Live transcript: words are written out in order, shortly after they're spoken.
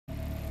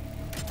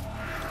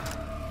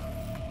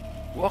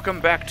Welcome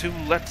back to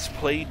Let's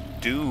Play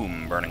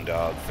Doom, Burning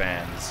Dog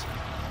fans.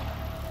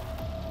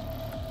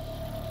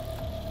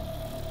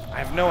 I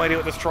have no idea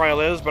what this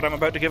trial is, but I'm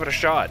about to give it a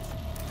shot.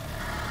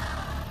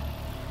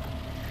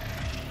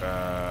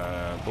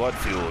 Blood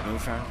fuel,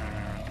 newfound.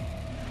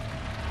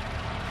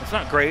 It's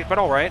not great, but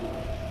alright.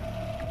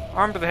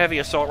 Armed with a heavy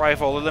assault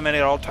rifle,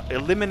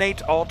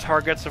 eliminate all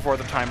targets before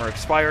the timer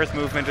expires.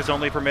 Movement is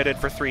only permitted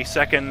for 3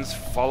 seconds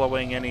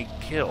following any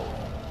kill.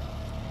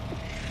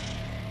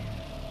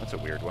 That's a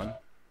weird one.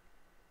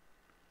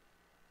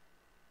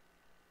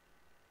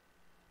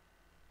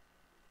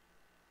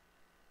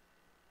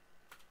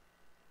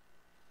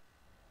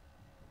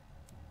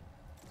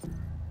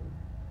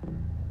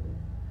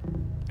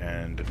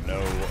 And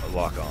no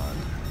lock on.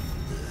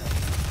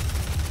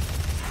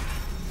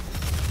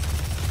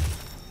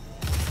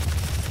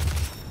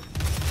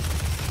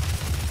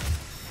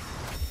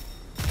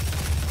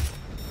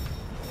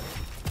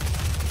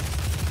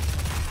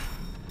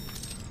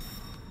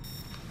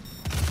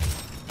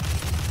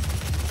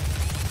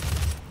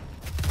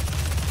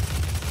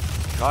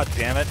 God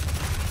damn it.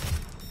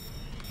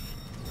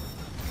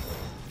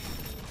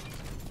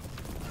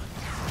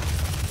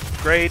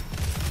 Great.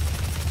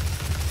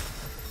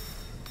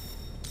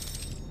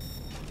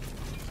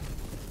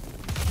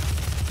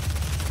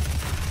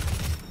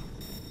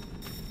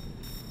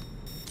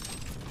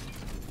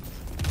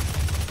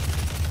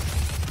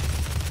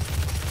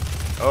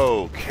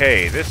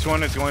 Okay, this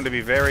one is going to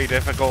be very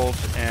difficult,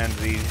 and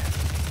the...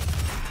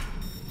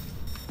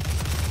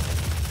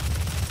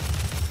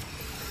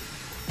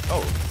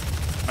 Oh,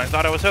 I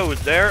thought I was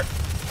hosed there.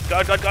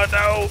 God, God, God,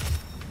 no!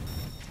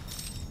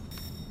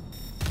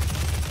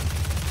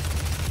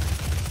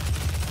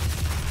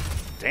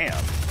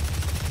 Damn.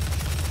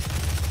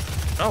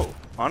 Oh,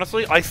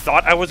 honestly, I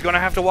thought I was going to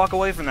have to walk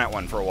away from that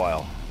one for a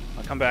while.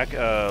 I'll come back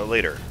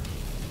later.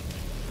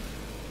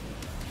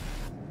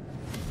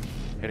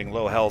 Hitting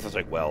low health is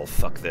like, well,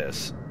 fuck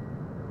this.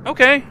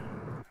 Okay.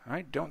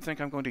 I don't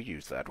think I'm going to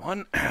use that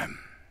one.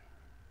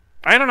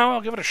 I don't know, I'll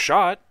give it a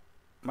shot.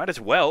 Might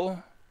as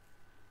well.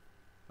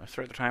 I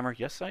start the timer?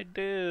 Yes, I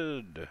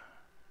did.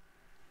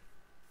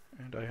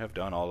 And I have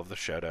done all of the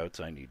shoutouts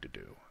I need to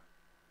do.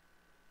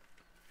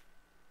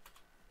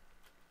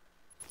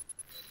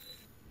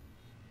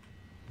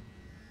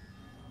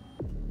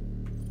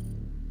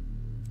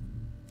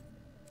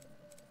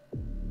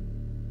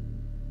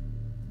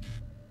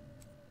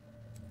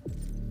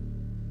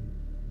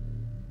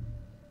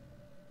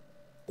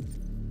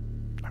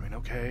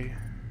 Okay.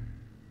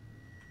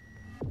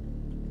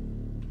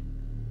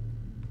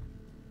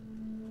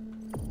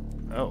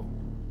 Oh.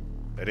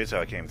 That is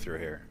how I came through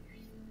here.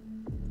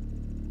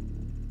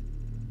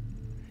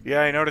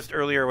 Yeah, I noticed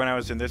earlier when I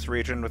was in this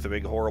region with the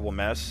big horrible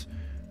mess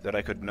that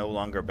I could no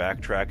longer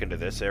backtrack into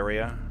this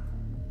area.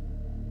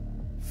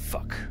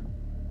 Fuck.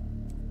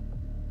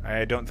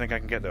 I don't think I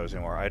can get those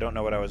anymore. I don't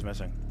know what I was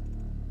missing.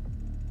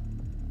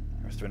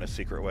 There must have been a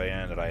secret way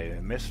in that I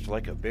missed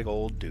like a big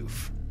old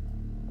doof.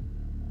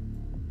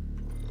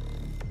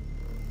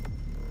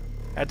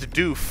 That's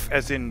doof,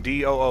 as in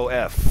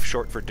D-O-O-F,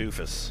 short for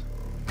doofus.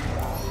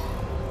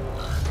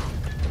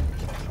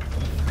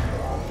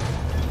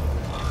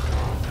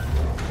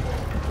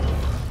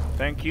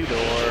 Thank you,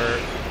 door.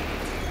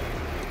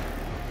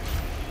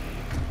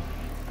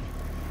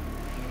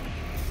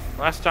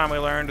 Last time we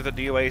learned the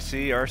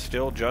DOAC are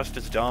still just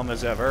as dumb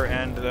as ever,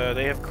 and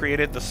they have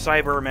created the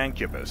Cyber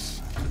Mancubus.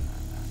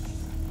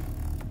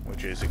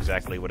 Which is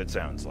exactly what it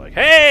sounds like.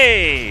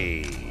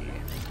 Hey!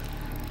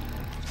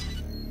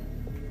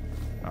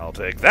 I'll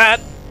take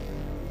that.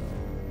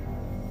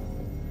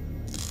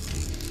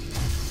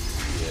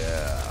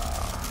 Yeah.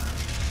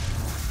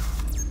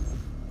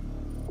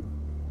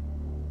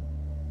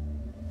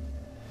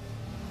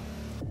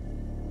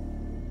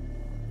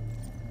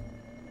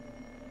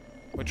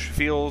 Which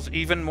feels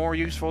even more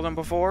useful than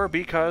before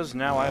because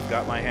now I've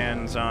got my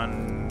hands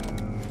on...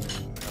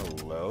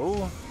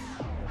 Hello?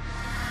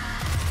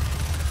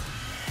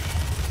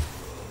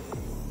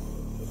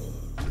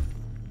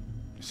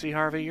 See,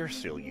 Harvey, you're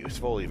still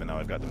useful, even though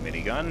I've got the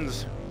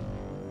miniguns.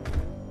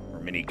 Or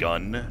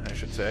minigun, I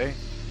should say.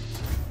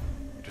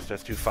 It just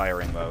has 2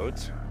 firing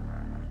modes.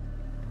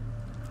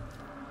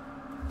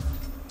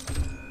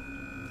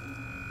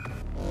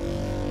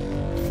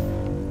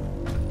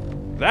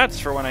 That's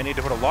for when I need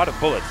to put a lot of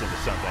bullets into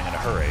something in a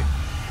hurry.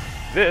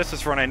 This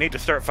is for when I need to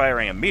start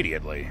firing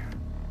immediately.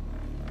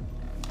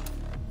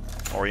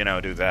 Or, you know,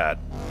 do that.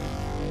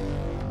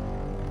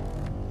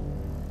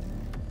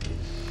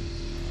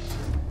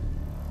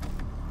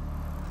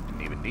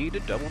 Need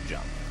a double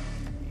jump.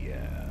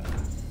 Yeah.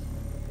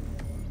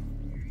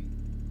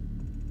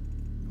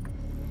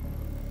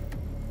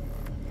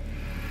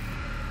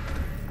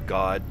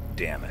 God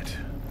damn it.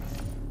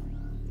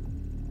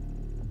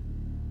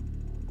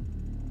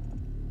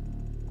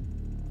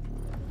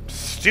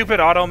 Stupid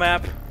auto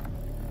map.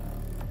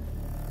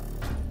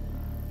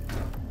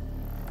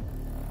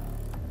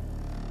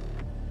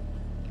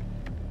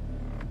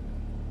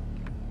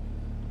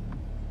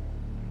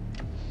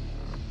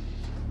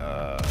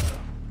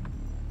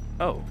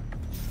 Oh.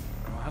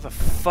 How the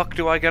fuck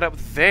do I get up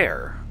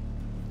there?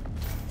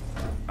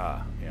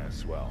 Ah,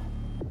 yes, well.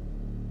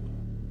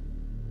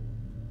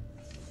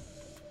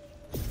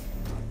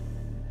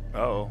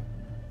 Uh-oh.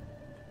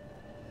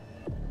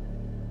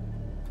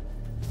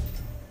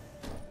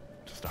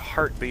 Just a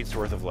heartbeat's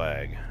worth of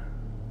lag.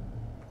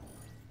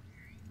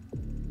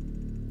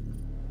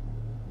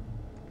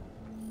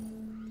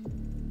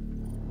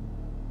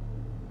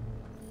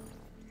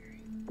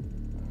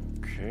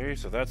 Okay,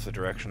 so that's the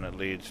direction that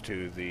leads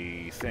to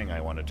the thing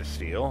I wanted to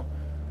steal.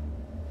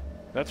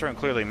 That's where I'm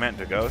clearly meant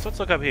to go, so let's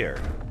look up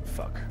here.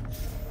 Fuck.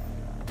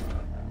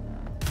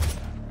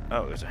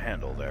 Oh, there's a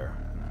handle there.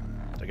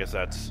 I guess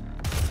that's...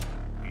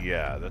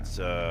 yeah, that's,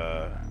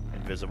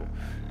 invisible.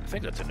 I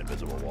think that's an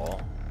invisible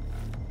wall.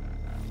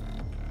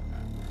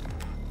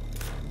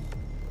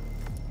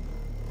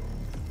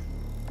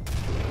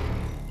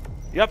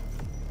 Yep.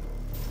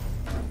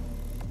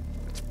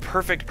 It's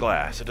perfect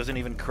glass. It doesn't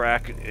even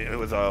crack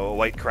with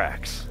white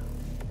cracks.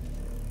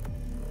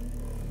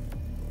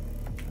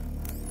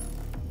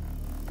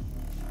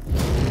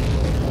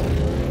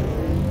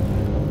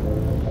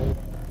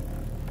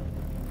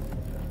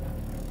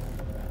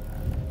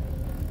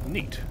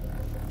 Neat.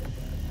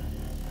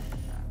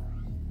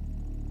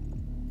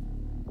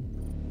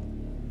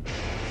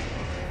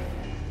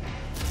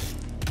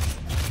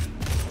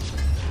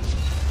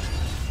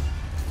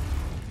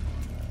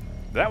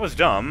 That was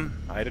dumb.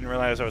 I didn't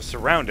realize I was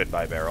surrounded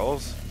by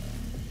barrels.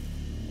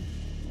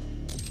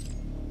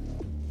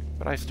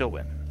 But I still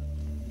win.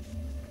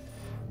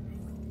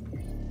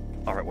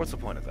 Alright, what's the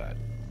point of that?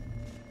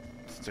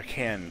 Since I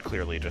can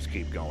clearly just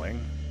keep going.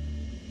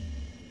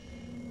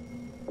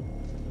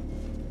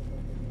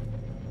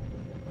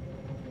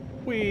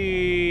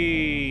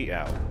 Whee!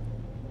 Ow.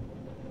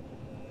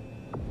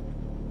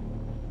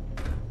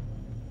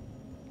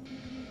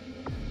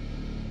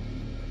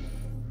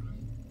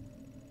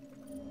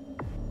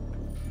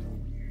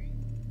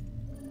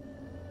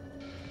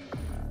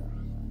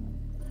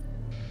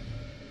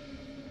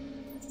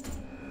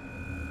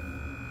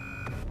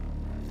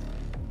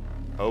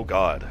 Oh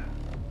God.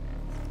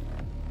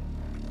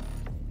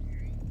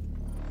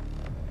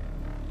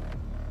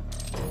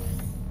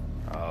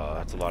 Oh,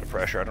 that's a lot of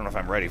pressure. I don't know if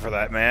I'm ready for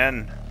that,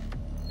 man.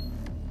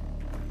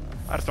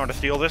 I just want to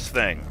steal this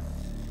thing.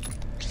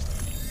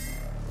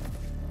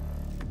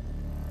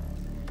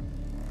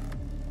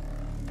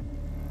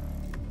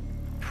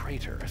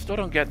 Traitor. I still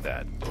don't get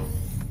that.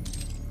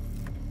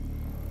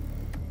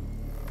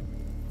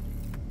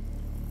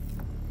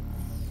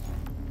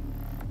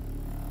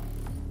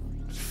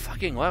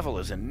 Level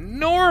is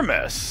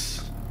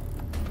enormous.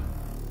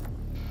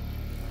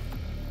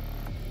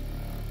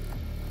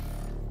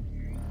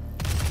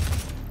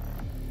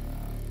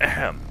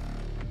 Ahem.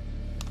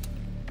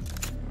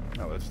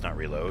 Oh, let's not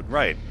reload.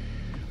 Right.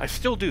 I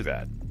still do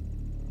that.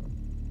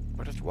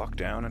 I just walk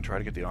down and try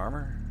to get the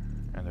armor.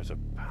 And there's a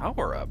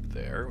power-up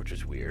there, which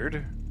is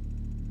weird.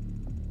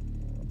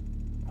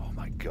 Oh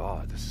my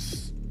God, this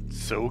is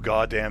so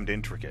goddamn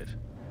intricate.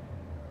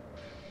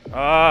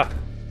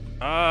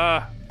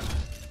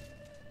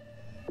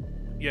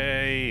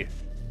 Yay!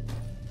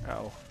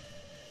 Ow.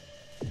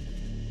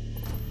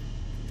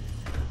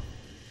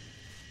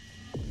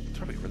 It's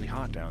probably really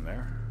hot down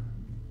there.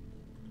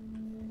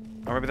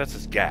 Or maybe that's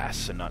just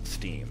gas and not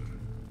steam.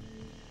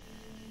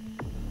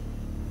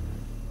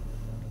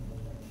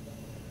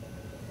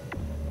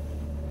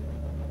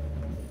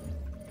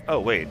 Oh,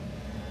 wait.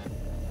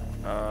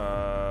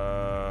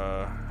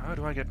 How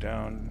do I get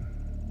down?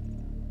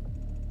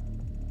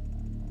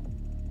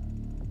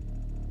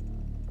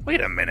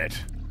 Wait a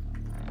minute!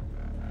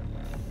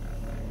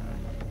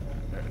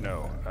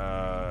 No,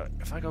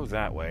 if I go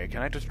that way,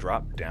 can I just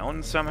drop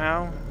down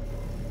somehow?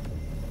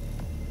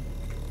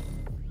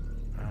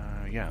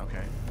 Yeah,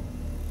 okay.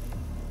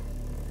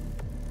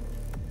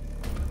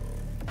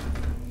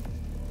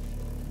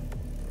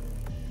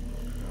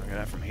 I'll get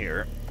that from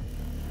here.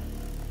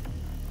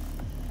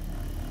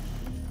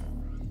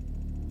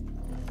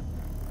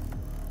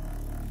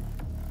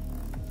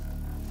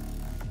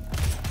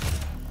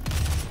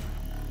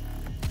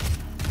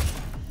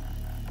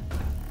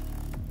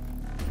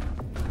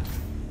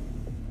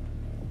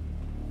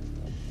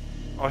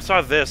 Oh, I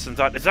saw this and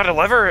thought, is that a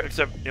lever?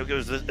 Except it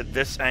was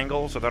this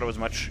angle, so I thought it was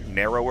much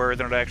narrower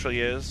than it actually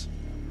is.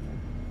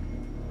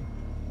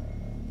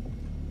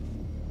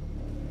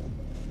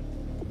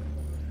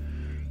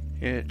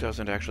 It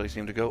doesn't actually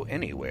seem to go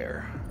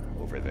anywhere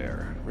over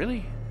there.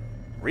 Really?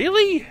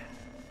 Really?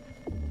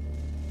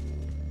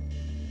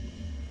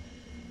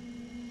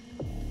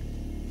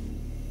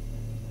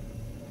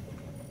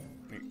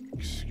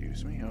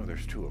 Excuse me? Oh,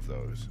 there's two of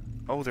those.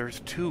 Oh, there's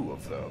two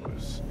of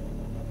those.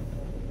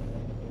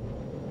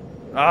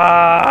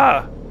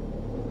 Ah!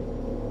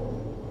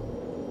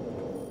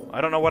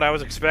 I don't know what I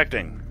was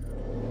expecting.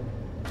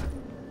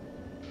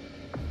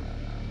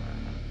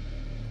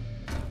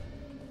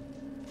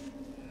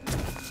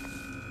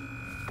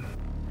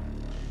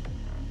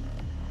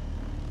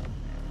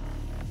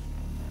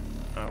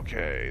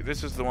 Okay,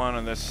 this is the one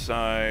on this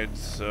side,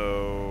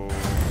 so...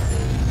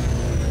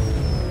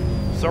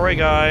 Sorry,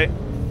 guy.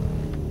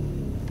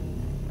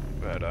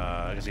 But,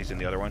 I guess he's in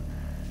the other one.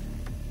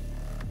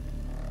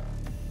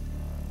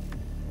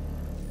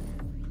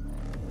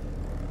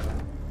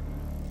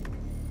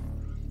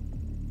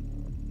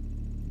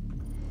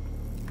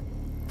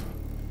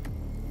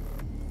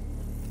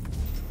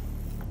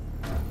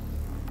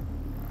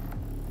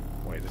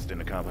 Wait, this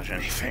didn't accomplish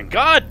anything.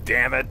 God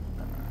damn it!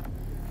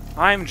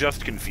 I'm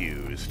just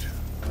confused.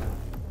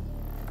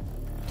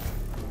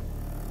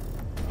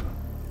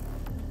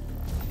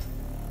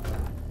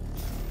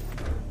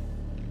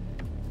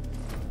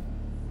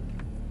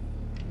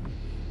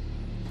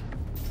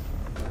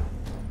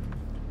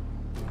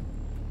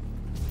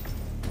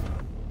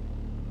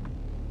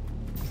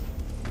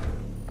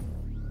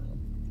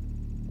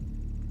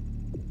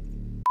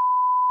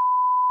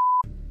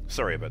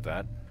 Sorry about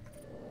that.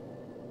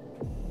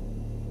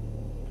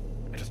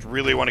 I just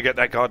really want to get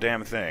that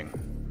goddamn thing.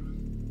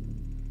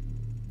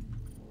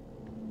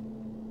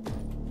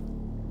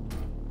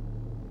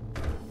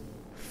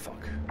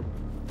 Fuck.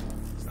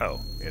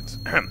 Oh, it's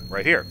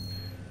right here.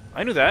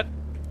 I knew that.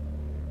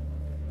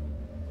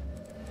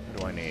 What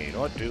do I need?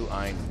 What do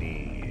I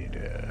need?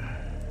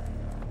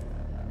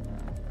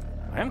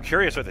 I am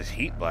curious what this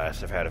heat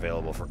blast I've had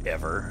available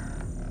forever.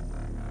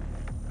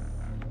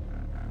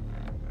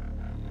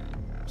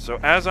 So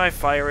as I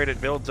fire it,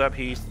 it builds up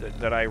heat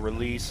that I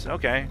release.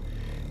 Okay.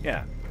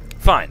 Yeah.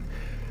 Fine.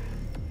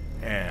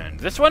 And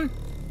this one?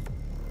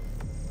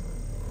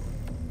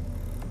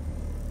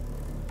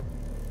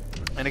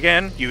 And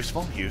again,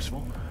 useful,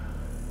 useful.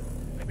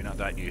 Maybe not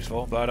that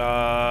useful, but,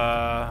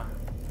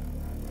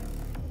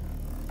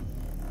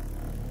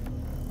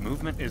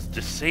 movement is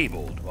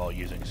disabled while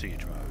using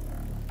siege mode.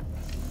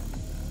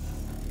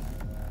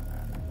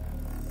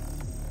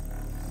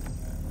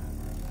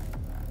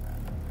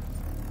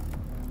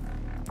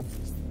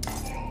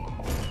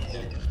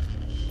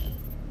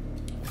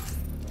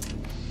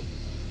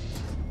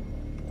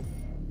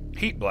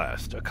 Heat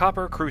Blast. A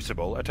copper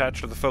crucible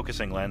attached to the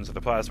focusing lens of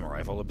the plasma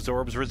rifle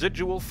absorbs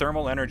residual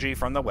thermal energy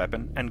from the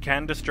weapon and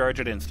can discharge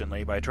it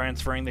instantly by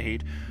transferring the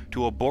heat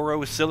to a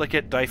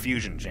borosilicate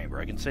diffusion chamber.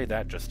 I can say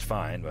that just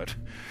fine, but...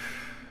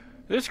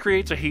 This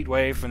creates a heat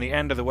wave from the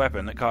end of the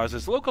weapon that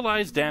causes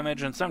localized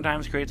damage and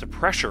sometimes creates a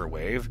pressure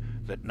wave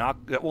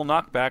that will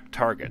knock back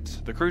targets.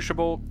 The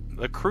crucible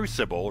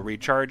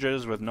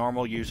recharges with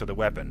normal use of the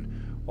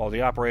weapon. While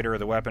the operator of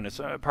the weapon is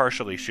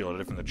partially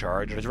shielded from the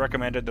charge, it is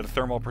recommended that a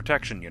thermal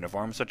protection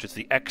uniform, such as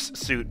the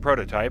X-Suit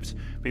prototypes,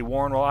 be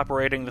worn while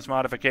operating this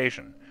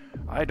modification.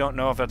 I don't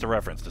know if that's a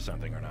reference to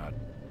something or not.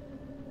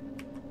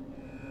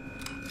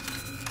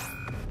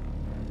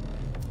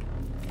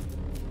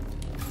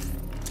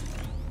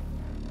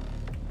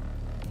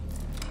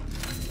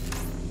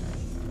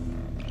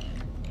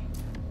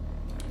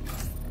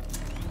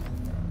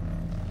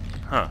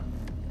 Huh.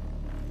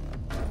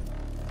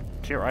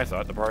 Here, I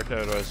thought the part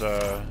that was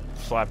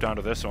slapped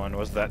onto this one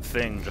was that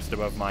thing just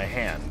above my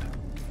hand.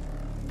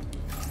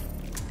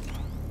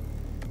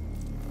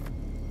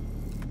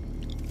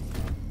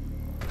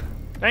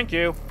 Thank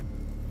you.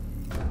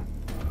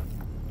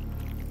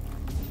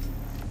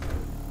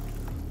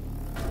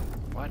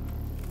 What?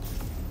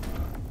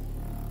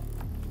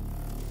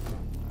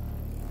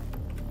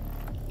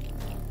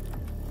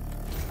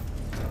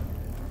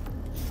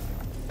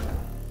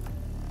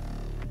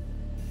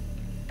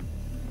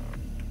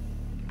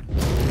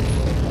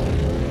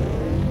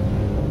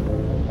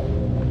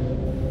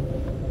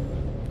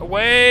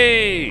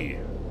 Away!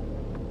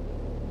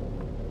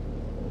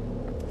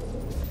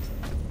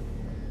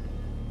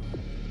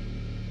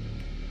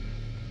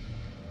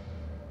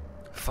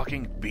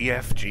 Fucking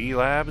BFG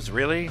labs,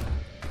 really?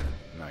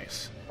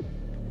 Nice.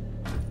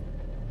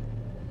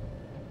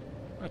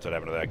 That's what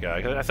happened to that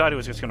guy. I thought he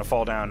was just gonna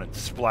fall down and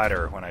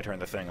splatter when I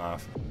turned the thing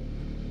off.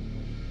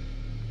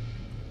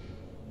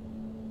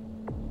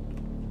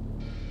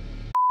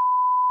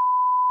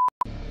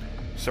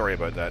 Sorry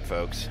about that,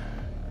 folks.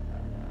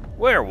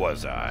 Where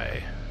was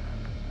I?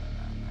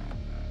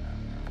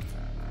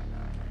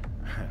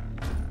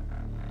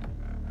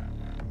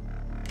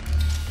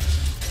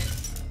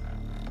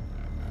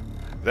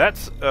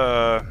 That's,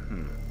 well,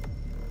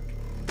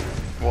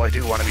 I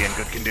do want to be in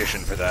good condition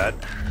for that.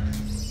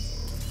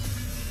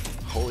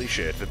 Holy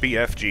shit, the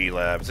BFG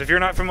labs. If you're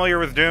not familiar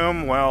with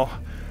Doom, well,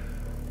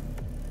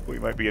 we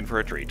might be in for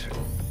a treat.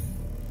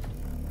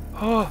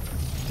 Oh!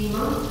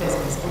 Demonic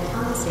presence at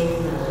unsafe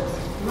mode.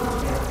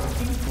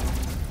 Lockdown info.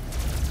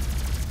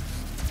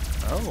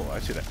 Oh, I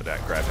see what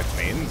that graphic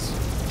means.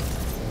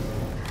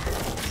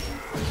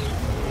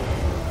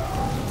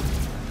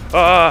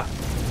 Ah!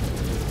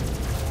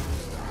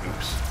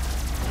 Oops.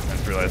 I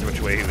didn't realize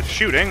which way he was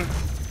shooting.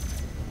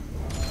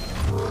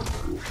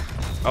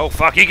 Oh,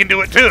 fuck, he can do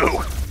it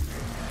too!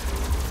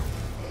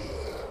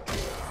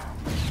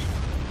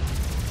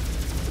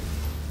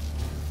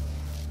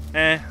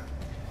 Eh.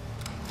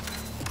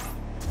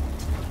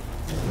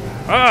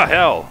 Ah,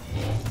 hell!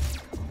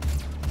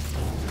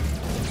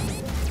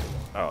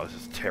 Oh, this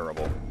is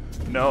terrible.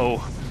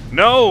 No!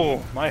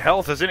 No! My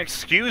health is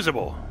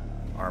inexcusable!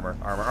 Armor,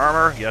 armor,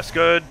 armor. Yes,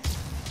 good.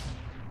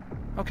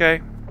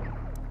 Okay.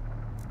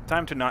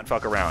 Time to not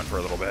fuck around for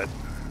a little bit.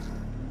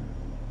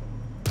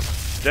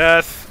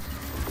 Death!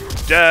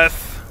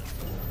 Death!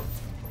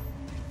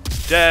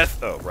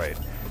 Death! Oh, right.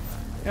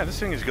 Yeah, this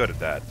thing is good at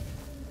that.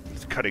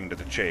 It's cutting to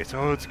the chase.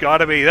 Oh, it's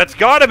gotta be! That's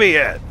gotta be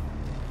it!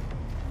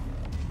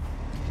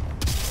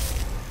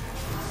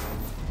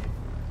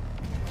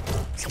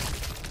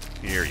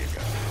 Here you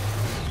go.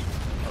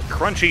 A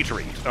crunchy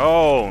treat.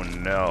 Oh,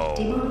 no.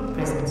 Demonic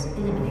presence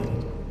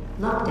eliminated.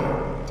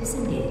 Lockdown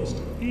disengaged.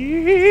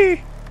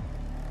 Yee.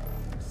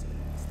 Is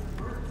the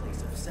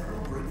birthplace of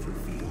several breakthrough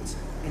fields,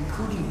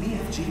 including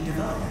BFG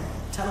development,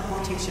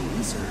 teleportation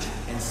research,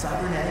 and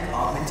cybernetic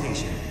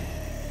augmentation.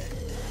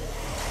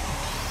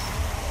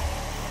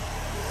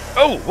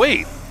 Oh,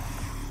 wait!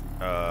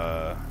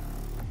 Right,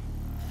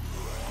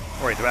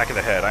 the back of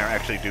the head. I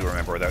actually do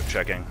remember without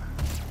checking.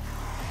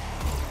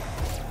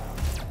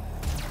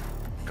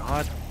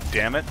 God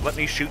damn it, let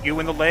me shoot you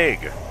in the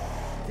leg.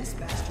 This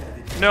bastion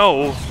of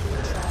No!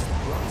 attracts the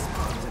brightest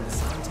minds in the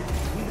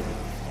scientific community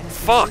and is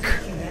Fuck!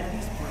 considered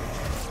humanity's brain.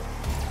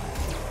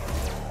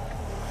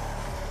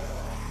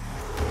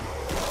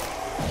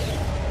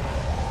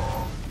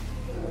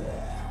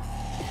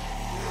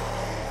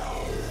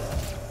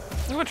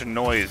 How much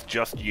noise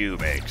just you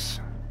makes?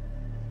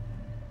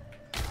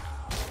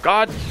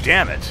 God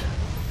damn it!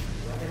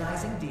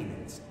 Recognizing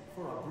demons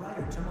for a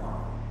brighter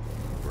tomorrow.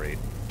 Great.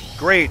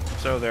 Great!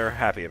 So they're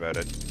happy about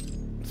it.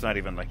 It's not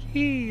even like,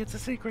 hee, it's a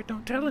secret,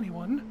 don't tell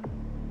anyone.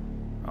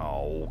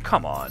 Oh,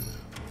 come on.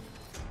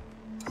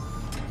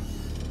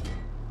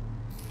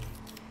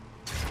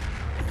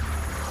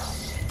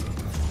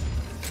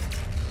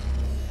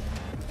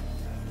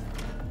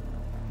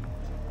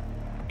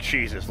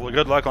 Jesus,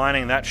 good luck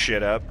lining that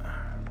shit up.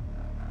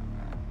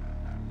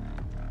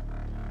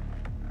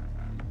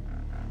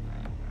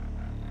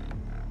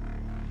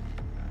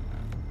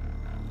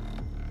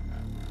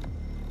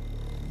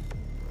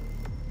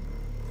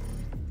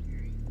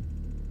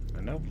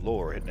 No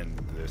lore hidden in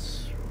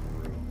this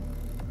room.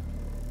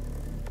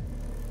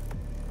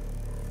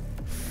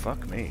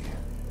 Fuck me.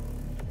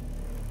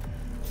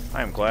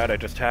 I am glad I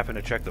just happened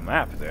to check the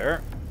map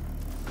there.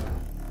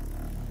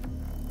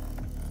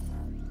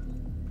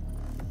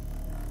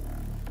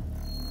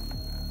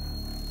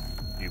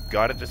 You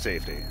got it to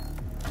safety.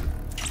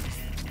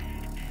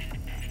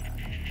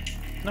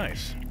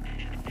 Nice.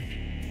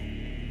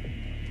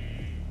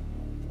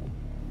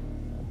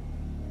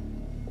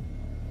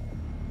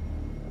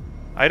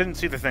 I didn't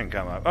see the thing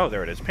come up. Oh,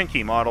 there it is.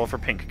 Pinky model for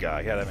pink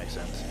guy. Yeah, that makes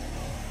sense.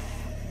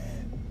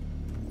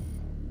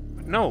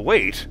 No,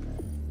 wait.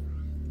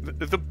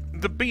 The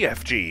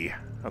BFG.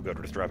 Oh, good.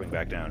 We're just dropping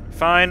back down.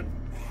 Fine.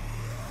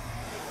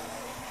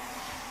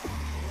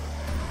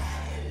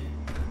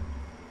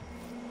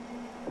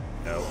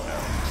 No, no.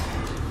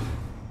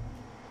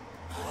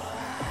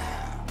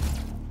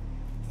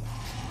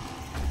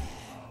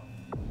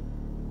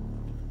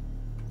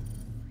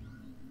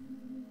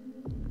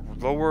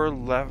 Lower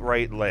left,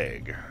 right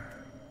leg.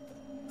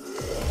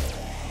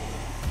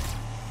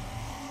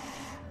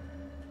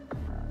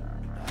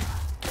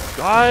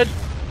 God!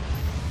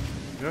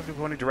 You have to be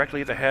pointing directly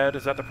at the head?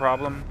 Is that the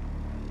problem?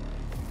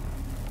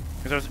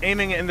 Because I was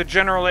aiming in the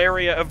general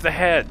area of the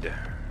head.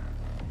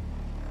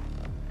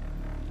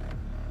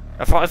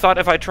 I thought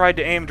if I tried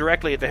to aim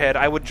directly at the head,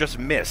 I would just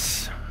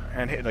miss.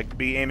 And hit, like,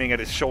 be aiming at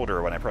his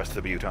shoulder when I pressed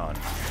the button.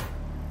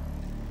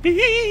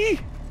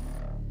 Hee-hee!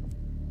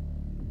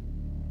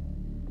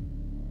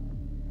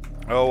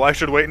 Oh, I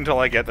should wait until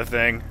I get the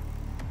thing.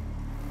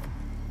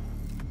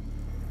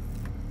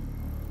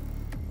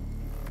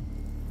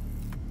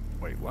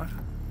 Wait, what?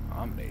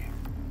 Omni.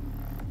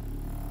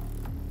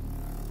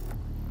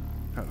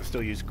 Oh, we'll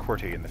still use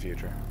QWERTY in the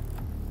future.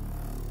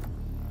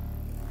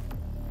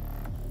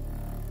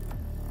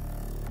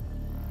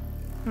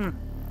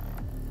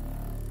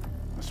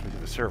 Must be to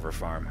the server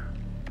farm.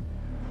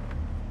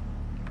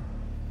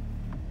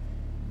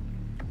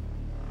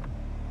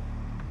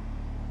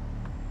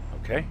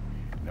 Okay.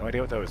 No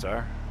idea what those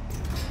are.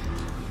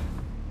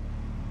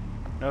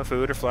 No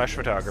food or flash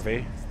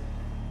photography.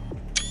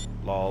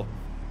 Lol.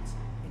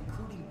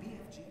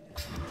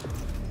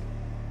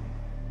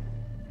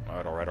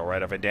 Alright,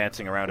 alright. I've been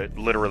dancing around it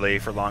literally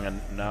for long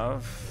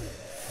enough.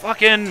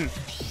 Fucking!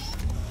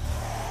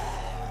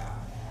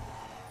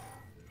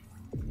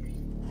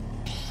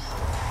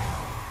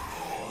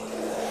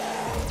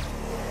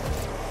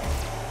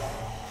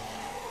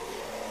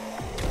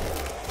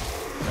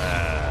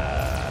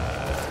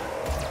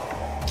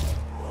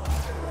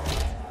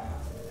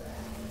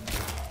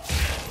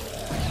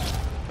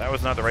 That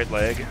was not the right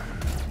leg.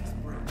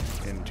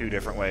 In two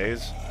different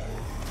ways.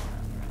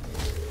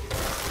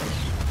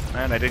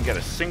 And I didn't get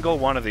a single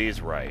one of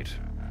these right.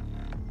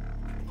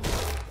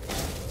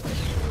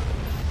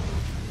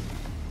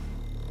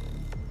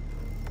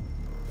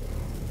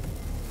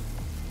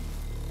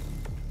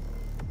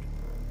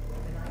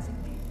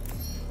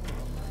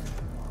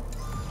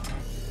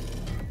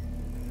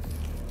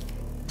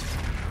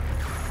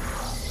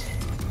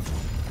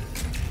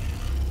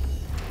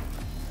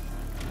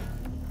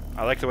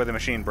 I like the way the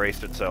machine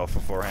braced itself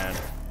beforehand.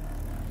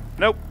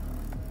 Nope.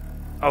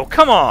 Oh,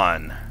 come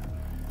on!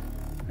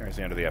 There's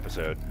the end of the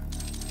episode.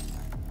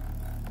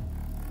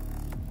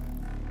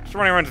 Just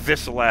running around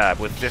this lab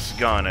with this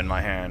gun in my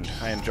hand.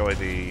 I enjoy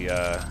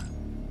the,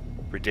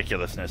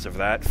 ridiculousness of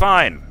that.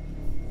 Fine!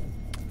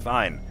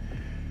 Fine.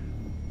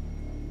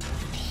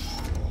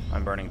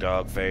 I'm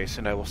BurningDogFace,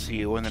 and I will see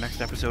you in the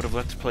next episode of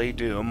Let's Play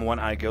Doom when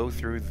I go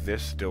through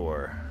this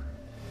door.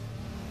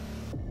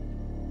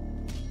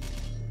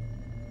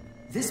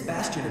 This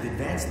bastion of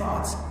advanced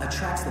thoughts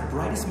attracts the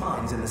brightest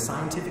minds in the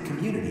scientific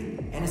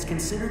community and is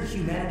considered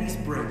humanity's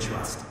brain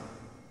trust.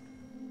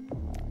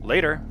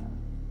 Later.